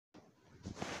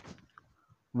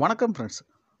வணக்கம் friends.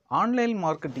 Online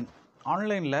marketing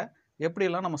ஆன்லைனில்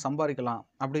எப்படியெல்லாம் நம்ம சம்பாதிக்கலாம்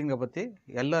அப்படிங்கிற பற்றி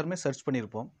எல்லாருமே சர்ச்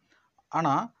பண்ணியிருப்போம்.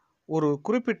 ஆனால் ஒரு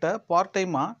குறிப்பிட்ட பார்ட்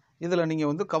டைமாக இதில்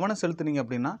நீங்கள் கவனம் செலுத்துனீங்க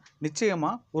அப்படின்னா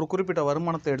நிச்சயமாக ஒரு குறிப்பிட்ட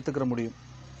வருமானத்தை எடுத்துக்கிற முடியும்.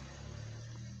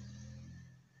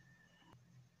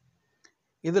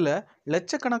 இதில்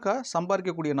லட்சக்கணக்காக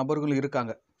சம்பாதிக்கக்கூடிய நபர்கள்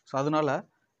இருக்காங்க. ஸோ அதனால்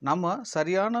நம்ம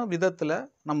சரியான விதத்தில்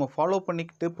நம்ம ஃபாலோ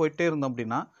பண்ணிக்கிட்டு போயிட்டே இருந்தோம்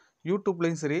அப்படின்னா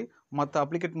யூடியூப்லேயும் சரி, மற்ற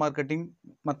அப்ளிகேட் மார்க்கெட்டிங்,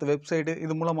 மற்ற வெப்சைட்டு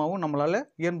இது மூலமாகவும் நம்மளால்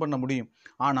ஏர்ன் பண்ண முடியும்.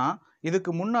 ஆனால்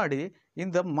இதுக்கு முன்னாடி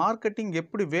இந்த மார்க்கெட்டிங்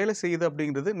எப்படி வேலை செய்யுது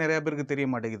அப்படிங்கிறது நிறையா பேருக்கு தெரிய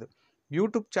மாட்டேங்குது.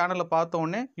 யூடியூப் சேனலை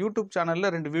பார்த்தோன்னே யூடியூப் சேனலில்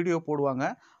 2 வீடியோ போடுவாங்க.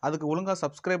 அதுக்கு ஒழுங்காக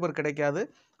சப்ஸ்கிரைபர் கிடைக்காது.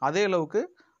 அதே அளவுக்கு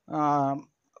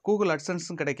கூகுள்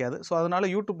அட்சன்ஸும் கிடைக்காது. ஸோ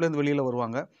அதனால் யூடியூப்லேருந்து வெளியில்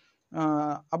வருவாங்க.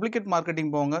 அப்ளிகேட்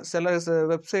மார்க்கெட்டிங் போவாங்க. சில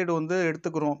வெப்சைடு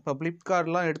எடுத்துக்கிறோம். இப்போ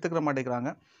ஃப்ளிப்கார்ட்லாம் எடுத்துக்கிற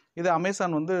மாட்டேங்கிறாங்க. இது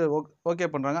அமேசான் ஓகே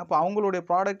பண்ணுறாங்க. அப்போ அவங்களுடைய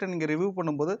ப்ராடக்ட்டை நீங்கள் ரிவ்யூ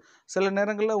பண்ணும்போது சில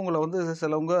நேரங்களில் உங்களை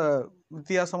சிலவங்க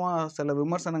வித்தியாசமாக சில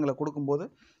விமர்சனங்களை கொடுக்கும்போது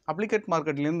அப்ளிகேட்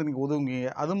மார்க்கெட்லேருந்து நீங்கள்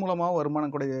உதவுங்க. அது மூலமாக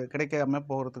வருமானம் கிடைக்காம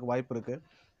போகிறதுக்கு வாய்ப்பு இருக்குது.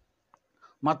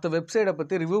 மற்ற வெப்சைட்டை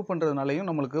பற்றி ரிவ்யூ பண்ணுறதுனாலையும்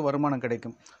நம்மளுக்கு வருமானம்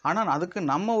கிடைக்கும். ஆனால் அதுக்கு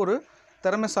நம்ம ஒரு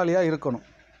திறமைசாலியாக இருக்கணும்.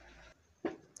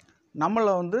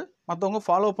 நம்மளை மற்றவங்க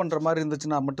ஃபாலோ பண்ணுற மாதிரி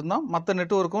இருந்துச்சுன்னா மட்டும்தான் மற்ற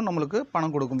நெட்வொர்க்கும் நம்மளுக்கு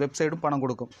பணம் கொடுக்கும், வெப்சைட்டும் பணம்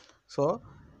கொடுக்கும். ஸோ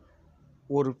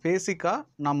ஒரு பேசிக்காக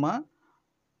நம்ம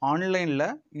ஆன்லைனில்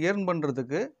ஏர்ன்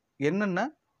பண்ணுறதுக்கு என்னென்ன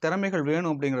திறமைகள்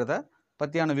வேணும் அப்படிங்கிறத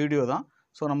பற்றியான வீடியோ தான்.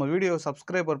 ஸோ நம்ம வீடியோவை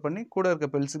சப்ஸ்கிரைபர் பண்ணி கூட இருக்க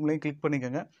பெல் சிம்பலையும் கிளிக்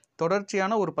பண்ணிக்கோங்க.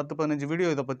 தொடர்ச்சியான ஒரு 10-15 வீடியோ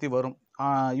இதை பற்றி வரும்.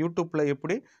 யூடியூப்பில்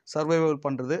எப்படி சர்வைவல்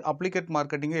பண்ணுறது, அப்ளிகேட்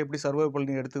மார்க்கெட்டிங்கை எப்படி சர்வைவ்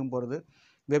பண்ணி எடுத்துகிட்டு போகிறது,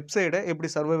 வெப்சைட்டை எப்படி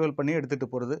சர்வைவல் பண்ணி எடுத்துகிட்டு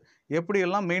போகிறது,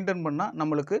 எப்படியெல்லாம் மெயின்டைன் பண்ணால்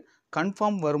நம்மளுக்கு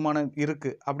கன்ஃபார்ம் வருமானம்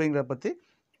இருக்குது அப்படிங்கிறத பற்றி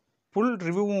ஃபுல்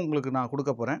ரிவ்யூவும் உங்களுக்கு நான்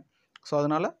கொடுக்க போகிறேன். ஸோ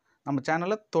அதனால் நம்ம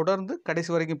சேனலை தொடர்ந்து கடைசி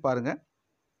வரைக்கும் பாருங்கள்.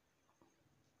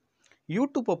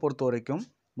 யூடியூப்பை பொறுத்த வரைக்கும்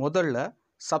முதல்ல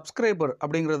சப்ஸ்கிரைபர்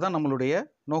அப்படிங்கிறது தான் நம்மளுடைய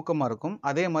நோக்கமாக இருக்கும்.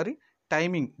 அதே மாதிரி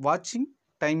டைமிங், வாட்சிங்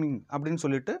டைமிங் அப்படின்னு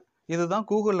சொல்லிட்டு இதுதான்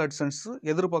கூகுள் அட்சன்ஸ்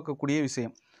எதிர்பார்க்கக்கூடிய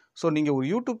விஷயம். ஸோ நீங்கள் ஒரு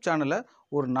யூடியூப் சேனலை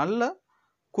ஒரு நல்ல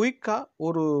குயிக்காக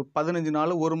ஒரு 15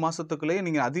 நாள், ஒரு மாதத்துக்குள்ளேயே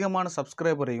நீங்கள் அதிகமான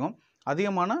சப்ஸ்கிரைபரையும்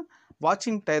அதிகமான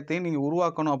வாட்சிங் டயத்தையும் நீங்கள்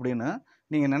உருவாக்கணும் அப்படின்னு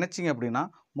நீங்கள் நினச்சிங்க அப்படின்னா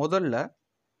முதல்ல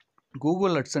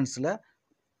கூகுள் அட்சன்ஸில்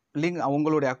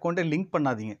உங்களுடைய அக்கௌண்ட்டை லிங்க்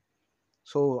பண்ணாதீங்க.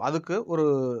 ஸோ அதுக்கு ஒரு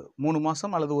 3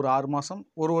 மாதம் அல்லது ஒரு 6 மாதம்,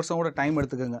 1 வருஷம் கூட டைம்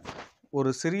எடுத்துக்கோங்க. ஒரு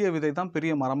சிறிய விதை தான்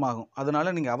பெரிய மரமாகும்.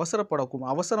 அதனால் நீங்கள்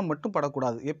அவசரம் மட்டும்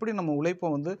படக்கூடாது. எப்படி நம்ம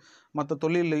உழைப்பை மற்ற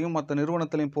தொழிலையும் மற்ற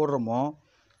நிறுவனத்துலையும் போடுறோமோ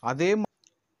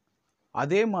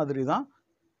அதே மாதிரி தான்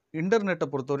இன்டர்நெட்டை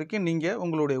பொறுத்த வரைக்கும் நீங்கள்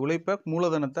உங்களுடைய உழைப்பை,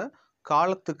 மூலதனத்தை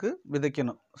காலத்துக்கு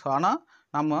விதைக்கணும். ஸோ ஆனால்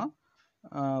நம்ம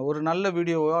ஒரு நல்ல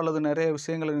வீடியோவோ அல்லது நிறைய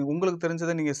விஷயங்களை உங்களுக்கு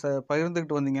தெரிஞ்சதை நீங்கள்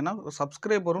பகிர்ந்துக்கிட்டு வந்தீங்கன்னா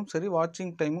சப்ஸ்கிரைபரும் சரி,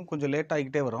 வாட்சிங் டைமும் கொஞ்சம் லேட்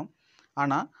ஆகிக்கிட்டே வரும்.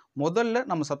 ஆனால் முதல்ல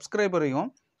நம்ம சப்ஸ்கிரைபரையும்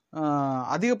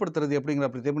அதிகப்படுத்துறது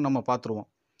எப்படி நம்ம பார்த்துருவோம்.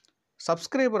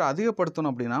 சப்ஸ்கிரைபரை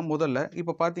அதிகப்படுத்தணும் அப்படின்னா முதல்ல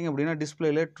இப்போ பார்த்தீங்க அப்படின்னா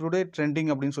டிஸ்பிளேல டுடே ட்ரெண்டிங்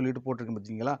அப்படின்னு சொல்லிட்டு போட்டிருக்கு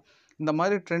பார்த்தீங்களா. இந்த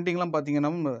மாதிரி ட்ரெண்டிங்லாம்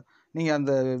பார்த்தீங்கன்னா நீங்கள்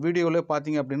அந்த வீடியோவில்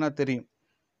பார்த்தீங்க அப்படின்னா தெரியும்.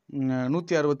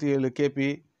 167 கேபி,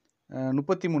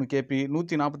 33 கேபி,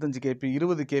 145 கேபி,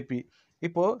 20 கேபி.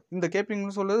 இப்போது இந்த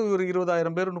கேபிங்னு சொல்கிறது ஒரு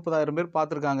 20,000 பேர், 30,000 பேர்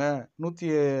பார்த்துருக்காங்க,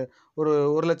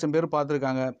 1 லட்சம் பேர்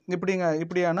பார்த்துருக்காங்க.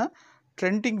 இப்படியான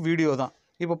ட்ரெண்டிங் வீடியோ தான்.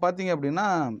 இப்போ பார்த்தீங்க அப்படின்னா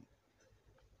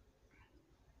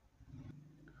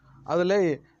அதில்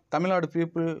தமிழ்நாடு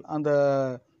பீப்புள், அந்த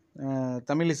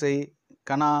தமிழிசை,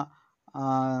 கனா,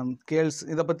 கேர்ள்ஸ்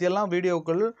இதை பற்றியெல்லாம்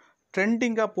வீடியோக்கள்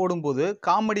ட்ரெண்டிங்காக போடும்போது,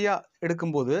 காமெடியாக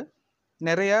எடுக்கும்போது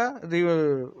நிறையா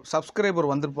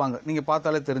சப்ஸ்கிரைபர் வந்திருப்பாங்க. நீங்கள்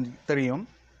பார்த்தாலே தெரியும்.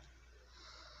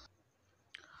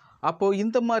 அப்போது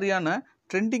இந்த மாதிரியான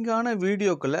ட்ரெண்டிங்கான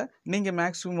வீடியோக்களை நீங்கள்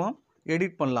மேக்ஸிமம்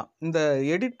எடிட் பண்ணலாம். இந்த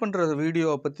எடிட் பண்ணுற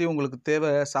வீடியோவை பற்றி உங்களுக்கு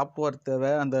தேவை சாஃப்ட்வேர்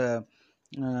தேவை. அந்த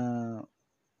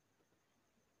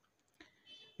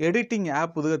எடிட்டிங்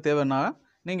ஆப் தேவைன்னா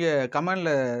நீங்கள்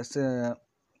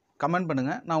கமெண்ட்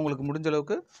பண்ணுங்கள். நான் உங்களுக்கு முடிஞ்ச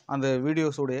அளவுக்கு அந்த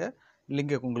வீடியோஸுடைய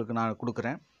லிங்கை உங்களுக்கு நான்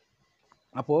கொடுக்குறேன்.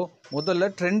 அப்போது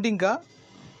முதல்ல ட்ரெண்டிங்காக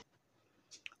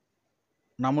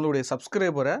நம்மளுடைய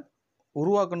சப்ஸ்கிரைபரை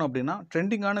உருவாக்கணும் அப்படின்னா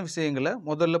ட்ரெண்டிங்கான விஷயங்களை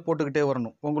முதல்ல போட்டுக்கிட்டே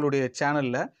வரணும். உங்களுடைய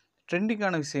சேனலில்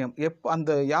ட்ரெண்டிங்கான விஷயம்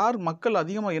அந்த யார் மக்கள்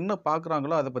அதிகமாக என்ன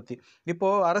பார்க்குறாங்களோ அதை பற்றி.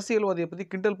 இப்போது அரசியல்வாதியை பற்றி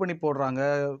கிண்டல் பண்ணி போடுறாங்க,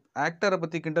 ஆக்டரை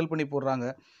பற்றி கிண்டல் பண்ணி போடுறாங்க.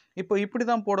 இப்போ இப்படி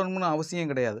தான் போடணும்னு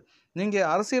அவசியம் கிடையாது. நீங்கள்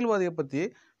அரசியல்வாதியை பற்றி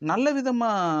நல்ல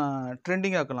விதமாக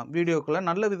ட்ரெண்டிங் ஆக்கலாம். வீடியோக்களை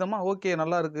நல்ல விதமாக ஓகே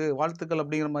நல்லா இருக்குது, வாழ்த்துக்கள்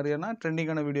அப்படிங்கிற மாதிரியான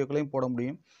ட்ரெண்டிங்கான வீடியோக்களையும் போட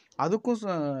முடியும். அதுக்கும்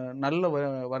நல்ல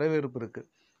வரவேற்பு இருக்குது.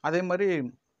 அதே மாதிரி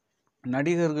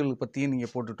நடிகர்கள் பற்றியும்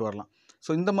நீங்கள் போட்டுட்டு வரலாம். ஸோ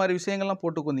இந்த மாதிரி விஷயங்கள்லாம்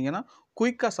போட்டுக்கு வந்தீங்கன்னா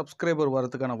குயிக்காக சப்ஸ்கிரைபர்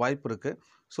வரதுக்கான வாய்ப்பு இருக்குது.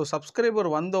 ஸோ சப்ஸ்கிரைபர்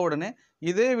வந்த உடனே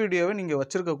இதே வீடியோவை நீங்கள்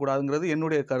வச்சுருக்கக்கூடாதுங்கிறது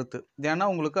என்னுடைய கருத்து. ஏன்னா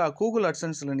உங்களுக்கு கூகுள்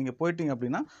அட்சன்ஸில் நீங்கள் போயிட்டீங்க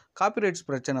அப்படின்னா காப்பிரைட்ஸ்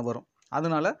பிரச்சனை வரும்.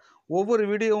 அதனால் ஒவ்வொரு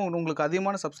வீடியோவும் உங்களுக்கு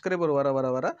அதிகமான சப்ஸ்கிரைபர் வர வர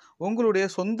வர உங்களுடைய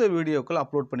சொந்த வீடியோக்களை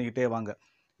அப்லோட் பண்ணிக்கிட்டே வாங்க.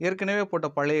 ஏற்கனவே போட்ட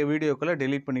பழைய வீடியோக்களை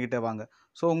டெலீட் பண்ணிக்கிட்டே வாங்க.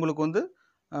 ஸோ உங்களுக்கு வந்து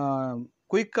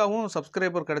குயிக்காகவும்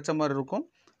சப்ஸ்கிரைபர் கிடைச்ச மாதிரி இருக்கும்.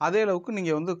 அதே அளவுக்கு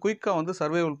நீங்கள் வந்து குயிக்காக வந்து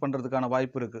சர்வைவல் பண்ணுறதுக்கான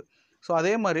வாய்ப்பு இருக்குது. ஸோ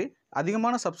அதே மாதிரி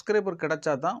அதிகமான சப்ஸ்கிரைபர்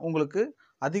கிடைச்சா தான் உங்களுக்கு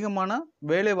அதிகமான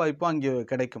வேலை வாய்ப்பும் அங்கே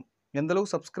கிடைக்கும்.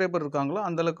 எந்தளவுக்கு சப்ஸ்கிரைபர் இருக்காங்களோ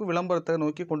அந்தளவுக்கு விளம்பரத்தை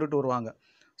நோக்கி கொண்டுட்டு வருவாங்க.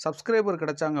 சப்ஸ்கிரைபர்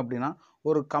கிடைச்சாங்க அப்படின்னா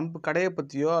ஒரு கடையை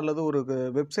பற்றியோ அல்லது ஒரு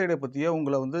வெப்சைட்டை பற்றியோ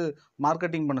உங்களை வந்து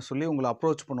மார்க்கெட்டிங் பண்ண சொல்லி உங்களை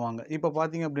அப்ரோச் பண்ணுவாங்க. இப்போ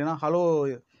பார்த்தீங்க அப்படின்னா ஹலோ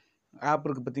ஆப்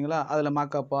இருக்குது பார்த்தீங்களா, அதில்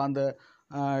மேக்கப்பா அந்த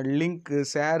லிங்க்கு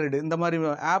ஷேர்டு இந்த மாதிரி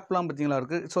ஆப்லாம் பார்த்தீங்களா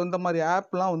இருக்குது. ஸோ இந்த மாதிரி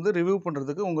ஆப்லாம் வந்து ரிவ்யூ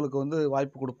பண்ணுறதுக்கு உங்களுக்கு வந்து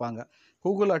வாய்ப்பு கொடுப்பாங்க.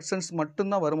 கூகுள் அட்சன்ஸ்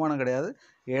மட்டும்தான் வருமானம் கிடையாது,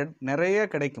 நிறைய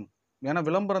கிடைக்கும். ஏன்னா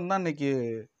விளம்பரம் தான் இன்றைக்கி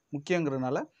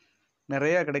முக்கியங்கிறதுனால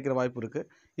நிறையா கிடைக்கிற வாய்ப்பு இருக்குது.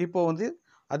 இப்போது வந்து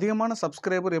அதிகமான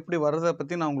சப்ஸ்கிரைபர் எப்படி வர்றதை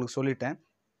பற்றி நான் உங்களுக்கு சொல்லிட்டேன்.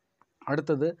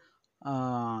 அடுத்தது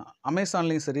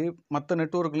அமேசான்லேயும் சரி மற்ற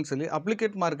நெட்வொர்க்லையும் சரி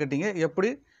அப்ளிகேட் மார்க்கெட்டிங்கை எப்படி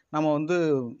நம்ம வந்து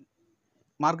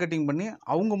மார்க்கெட்டிங் பண்ணி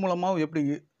அவங்க மூலமாக எப்படி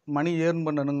மணி ஏர்ன்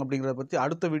பண்ணணும் அப்படிங்கிறத பற்றி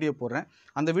அடுத்த வீடியோ போடுறேன்.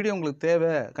 அந்த வீடியோ உங்களுக்கு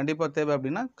கண்டிப்பாக தேவை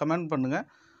அப்படின்னா கமெண்ட் பண்ணுங்கள்.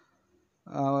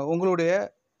 உங்களுடைய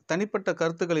தனிப்பட்ட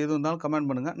கருத்துக்கள் எது இருந்தாலும் கமெண்ட்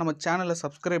பண்ணுங்கள். நம்ம சேனலை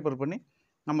சப்ஸ்கிரைபர் பண்ணி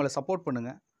நம்மளை சப்போர்ட்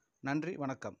பண்ணுங்கள். நன்றி,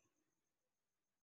 வணக்கம்.